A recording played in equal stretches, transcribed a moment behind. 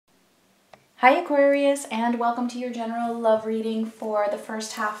Hi Aquarius, and welcome to your general love reading for the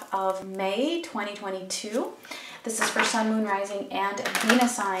first half of May 2022. This is for Sun, Moon, Rising, and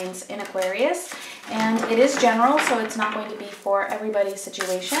Venus signs in Aquarius, and it is general, so it's not going to be for everybody's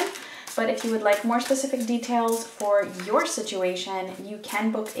situation. But if you would like more specific details for your situation, you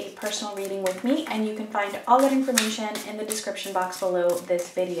can book a personal reading with me, and you can find all that information in the description box below this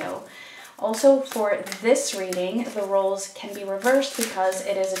video. Also, for this reading, the roles can be reversed because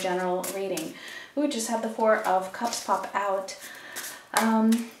it is a general reading. We just had the Four of Cups pop out.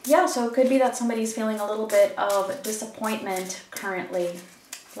 Yeah, so it could be that somebody's feeling a little bit of disappointment currently.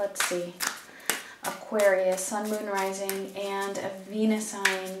 Let's see. Aquarius, Sun, Moon, Rising, and Venus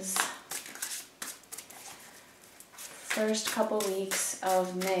signs. First couple weeks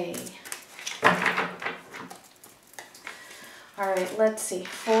of May. Alright, let's see.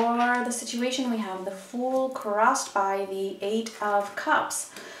 For the situation, we have the Fool crossed by the Eight of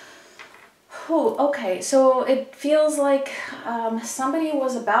Cups. Whew, okay, so it feels like somebody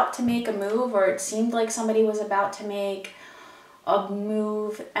was about to make a move, or it seemed like somebody was about to make a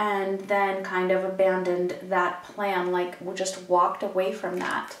move and then kind of abandoned that plan, like just walked away from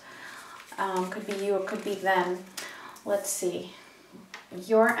that. Could be you, it could be them. Let's see.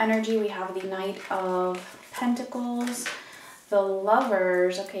 Your energy, we have the Knight of Pentacles. The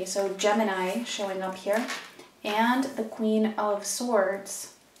Lovers, okay, so Gemini showing up here, and the Queen of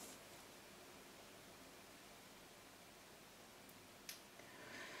Swords.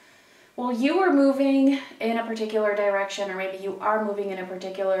 Well, you were moving in a particular direction, or maybe you are moving in a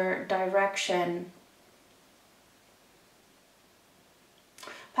particular direction,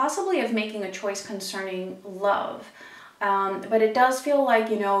 possibly of making a choice concerning love. But it does feel like,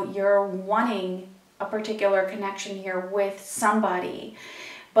 you know, you're wanting a particular connection here with somebody.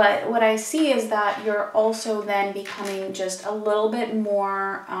 But what I see is that you're also then becoming just a little bit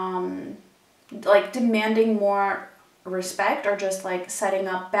more like demanding more respect, or just like setting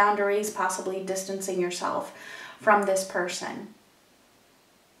up boundaries, possibly distancing yourself from this person,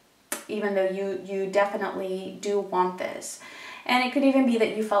 even though you definitely do want this. And it could even be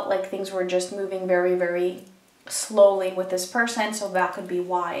that you felt like things were just moving very, very slowly with this person, so that could be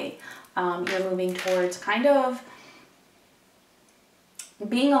why you're moving towards kind of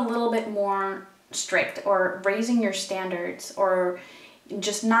being a little bit more strict, or raising your standards, or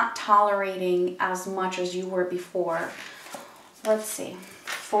just not tolerating as much as you were before. Let's see.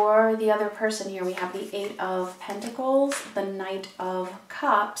 For the other person here, we have the Eight of Pentacles, the Knight of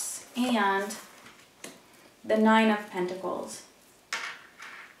Cups, and the Nine of Pentacles.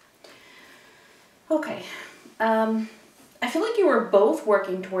 Okay. I feel like you were both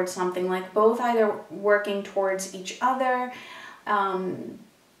working towards something, like both either working towards each other,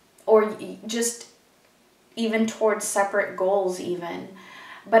 or just even towards separate goals even.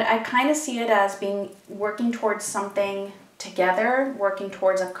 But I kind of see it as being working towards something together, working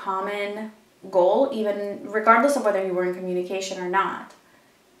towards a common goal, even regardless of whether you were in communication or not.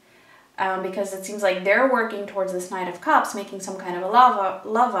 Because it seems like they're working towards this Knight of Cups, making some kind of a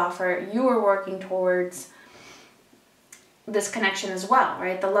love offer. You were working towards this connection as well,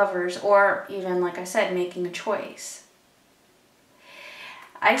 right? The Lovers, or even, like I said, making a choice.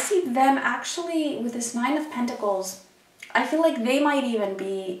 I see them actually with this Nine of Pentacles. I feel like they might even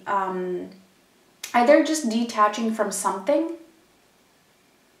be either just detaching from something,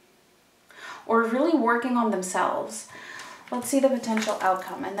 or really working on themselves. Let's see the potential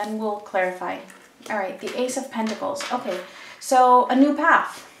outcome, and then we'll clarify. All right, the Ace of Pentacles. Okay, so a new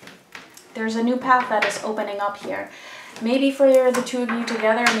path. There's a new path that is opening up here. Maybe for the two of you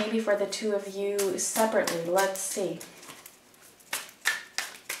together, maybe for the two of you separately. Let's see.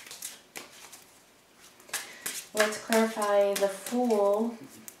 Let's clarify the Fool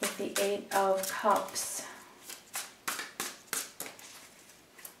with the Eight of Cups.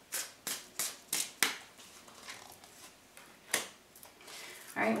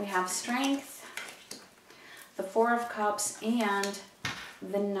 All right, we have Strength, the Four of Cups, and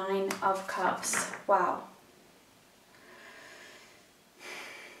the Nine of Cups. Wow.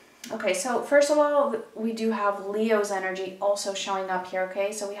 Okay, so first of all, we do have Leo's energy also showing up here,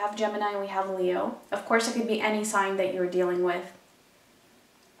 okay? So we have Gemini and we have Leo. Of course, it could be any sign that you're dealing with.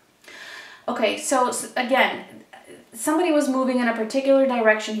 Okay, so again, somebody was moving in a particular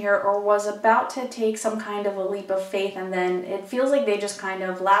direction here, or was about to take some kind of a leap of faith, and then it feels like they just kind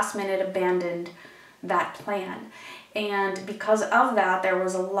of last minute abandoned that plan. And because of that, there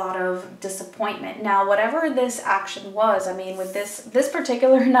was a lot of disappointment. Now, whatever this action was, I mean, with this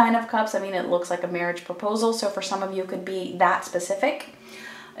particular Nine of Cups, I mean, it looks like a marriage proposal. So for some of you, it could be that specific.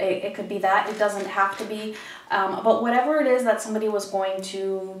 It could be that. It doesn't have to be. But whatever it is that somebody was going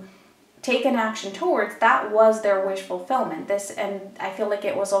to taken action towards, that was their wish fulfillment. And I feel like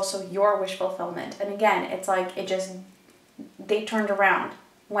it was also your wish fulfillment. And again, it's like they turned around,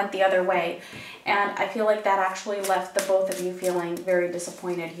 went the other way. And I feel like that actually left the both of you feeling very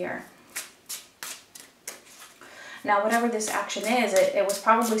disappointed here. Now, whatever this action is, it was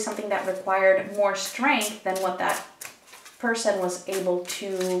probably something that required more strength than what that person was able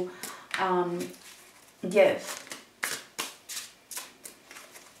to give.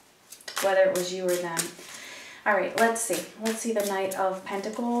 Whether it was you or them. All right, let's see. Let's see the Knight of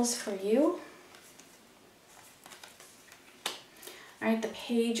Pentacles for you. All right, the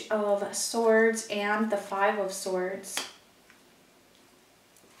Page of Swords and the Five of Swords.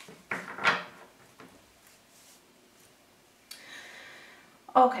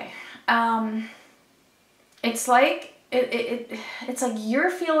 Okay. It's like it's like you're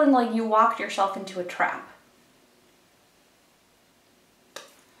feeling like you walked yourself into a trap.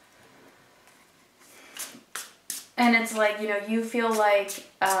 And it's like, you know, you feel like,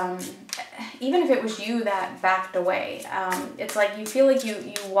 even if it was you that backed away, it's like you feel like you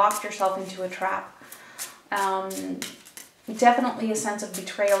walked yourself into a trap. Definitely a sense of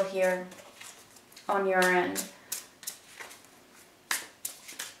betrayal here on your end.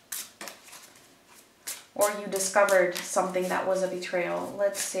 Or you discovered something that was a betrayal.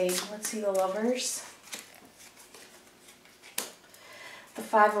 Let's see the Lovers. The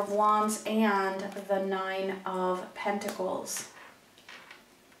Five of Wands and the Nine of Pentacles.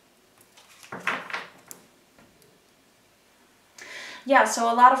 Yeah,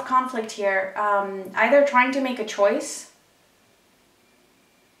 so a lot of conflict here. Either trying to make a choice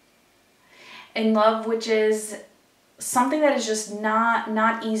in love, which is something that is just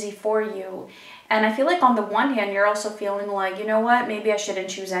not easy for you. And I feel like on the one hand, you're also feeling like, you know what, maybe I shouldn't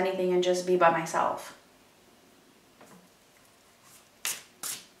choose anything and just be by myself.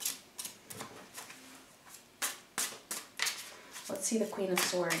 Let's see the Queen of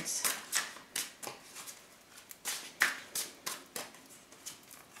Swords.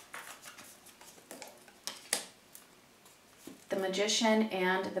 The Magician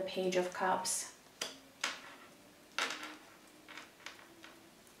and the Page of Cups.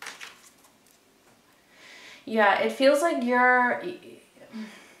 Yeah, it feels like you're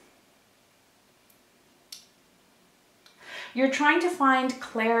trying to find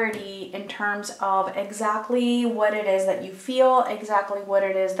clarity in terms of exactly what it is that you feel, exactly what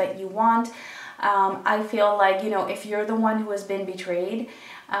it is that you want. I feel like, you know, if you're the one who has been betrayed,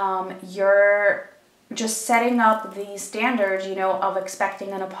 you're just setting up the standards, you know, of expecting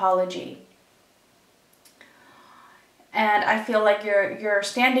an apology. And I feel like you're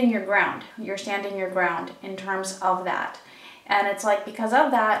standing your ground. You're standing your ground in terms of that. And it's like, because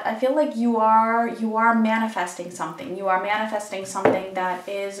of that, I feel like you are manifesting something. You are manifesting something that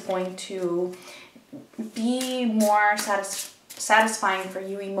is going to be more satisfying for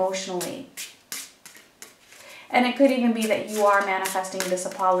you emotionally. And it could even be that you are manifesting this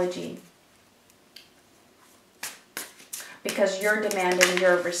apology because you're demanding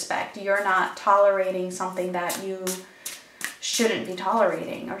your respect. You're not tolerating something that you shouldn't be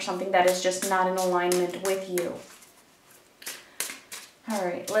tolerating, or something that is just not in alignment with you. All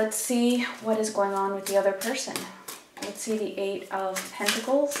right, let's see what is going on with the other person. Let's see the Eight of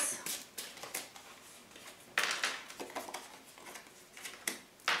Pentacles.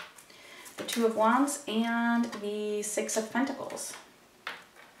 The Two of Wands and the Six of Pentacles.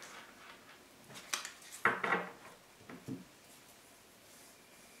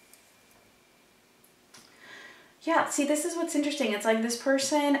 Yeah, see, this is what's interesting. It's like this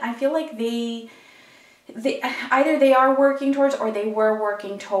person, I feel like either they are working towards, or they were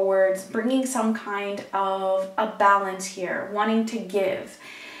working towards bringing some kind of a balance here, wanting to give.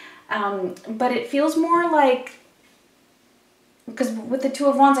 But it feels more like, because with the Two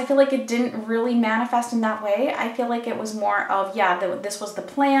of Wands, I feel like it didn't really manifest in that way. I feel like it was more of, yeah, this was the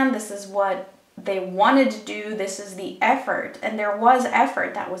plan. This is what they wanted to do. This is the effort. And there was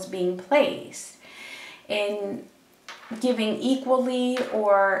effort that was being placed in giving equally,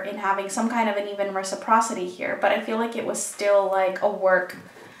 or in having some kind of an even reciprocity here. But I feel like it was still like a work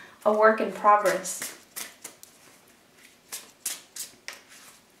in progress.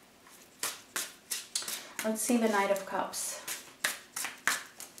 Let's see the Knight of Cups.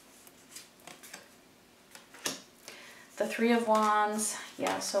 The Three of Wands,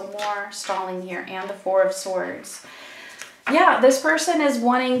 yeah, so more stalling here, and the Four of Swords. Yeah, this person is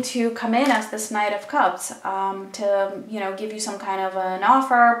wanting to come in as this Knight of Cups, to, you know, give you some kind of an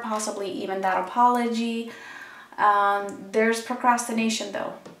offer, possibly even that apology. There's procrastination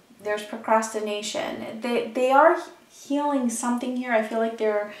though. There's procrastination. They are healing something here. I feel like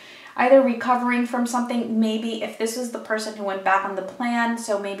either recovering from something. Maybe if this is the person who went back on the plan,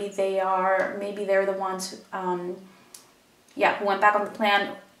 so maybe they're the ones who went back on the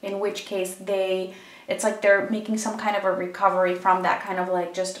plan, in which case it's like they're making some kind of a recovery from that, kind of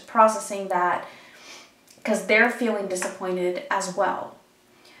like just processing that, because they're feeling disappointed as well.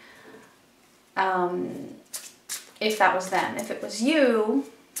 If that was them. If it was you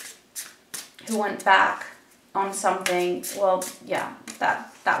who went back on something, well, yeah,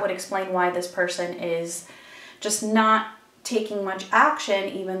 that would explain why this person is just not taking much action,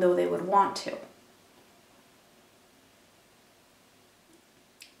 even though they would want to.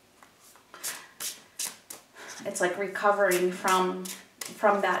 It's like recovering from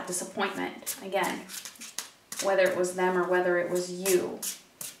that disappointment again, whether it was them or whether it was you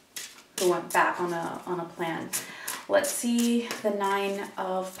who went back on a plan. Let's see the 9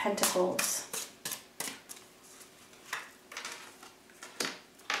 of Pentacles.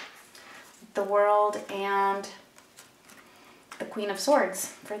 The World and the Queen of Swords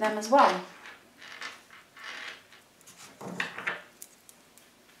for them as well.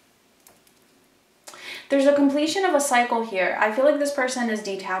 There's a completion of a cycle here. I feel like this person is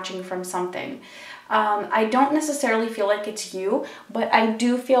detaching from something. I don't necessarily feel like it's you, but I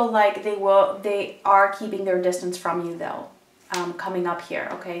do feel like they are keeping their distance from you though, coming up here,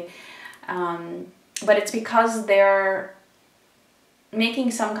 okay? But it's because they're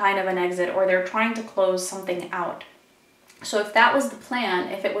making some kind of an exit, or they're trying to close something out. So if that was the plan,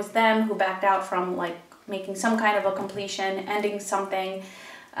 if it was them who backed out from like making some kind of a completion, ending something,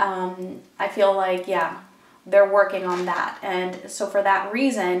 I feel like, yeah, they're working on that. And so for that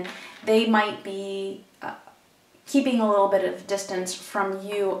reason, they might be keeping a little bit of distance from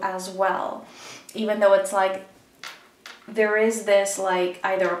you as well. Even though it's like there is this like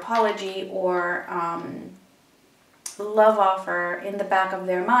either apology or love offer in the back of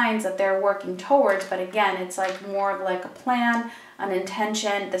their minds that they're working towards. But again, it's like more like a plan, an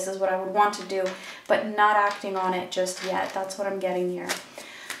intention. This is what I would want to do, but not acting on it just yet. That's what I'm getting here.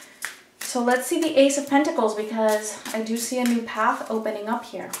 So let's see the Ace of Pentacles, because I do see a new path opening up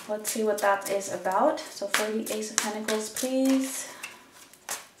here. Let's see what that is about. So for the Ace of Pentacles, please.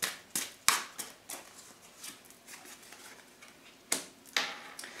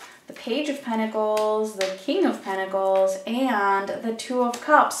 The Page of Pentacles, the King of Pentacles, and the Two of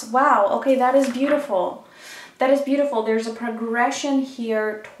Cups. Wow, okay, that is beautiful. That is beautiful. There's a progression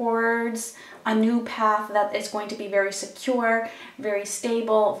here towards a new path that is going to be very secure, very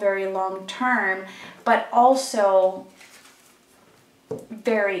stable, very long term, but also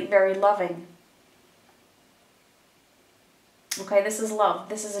very, very loving. Okay, this is love.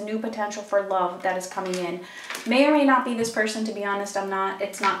 This is a new potential for love that is coming in. May or may not be this person, to be honest.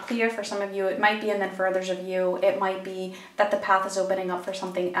 It's not clear. For some of you, it might be, and then for others of you, it might be that the path is opening up for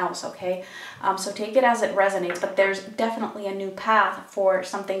something else, okay? So take it as it resonates, but there's definitely a new path for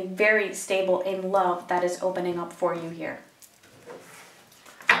something very stable in love that is opening up for you here.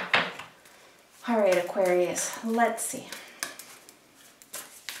 All right, Aquarius, let's see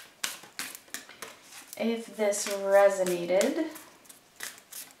if this resonated.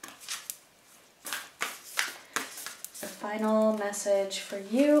 The final message for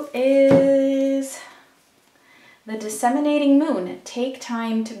you is the disseminating moon. Take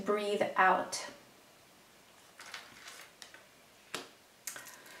time to breathe out.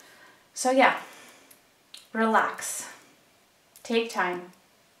 So yeah, relax. Take time.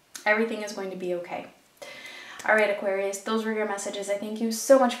 Everything is going to be okay. All right, Aquarius, those were your messages. I thank you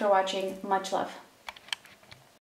so much for watching. Much love.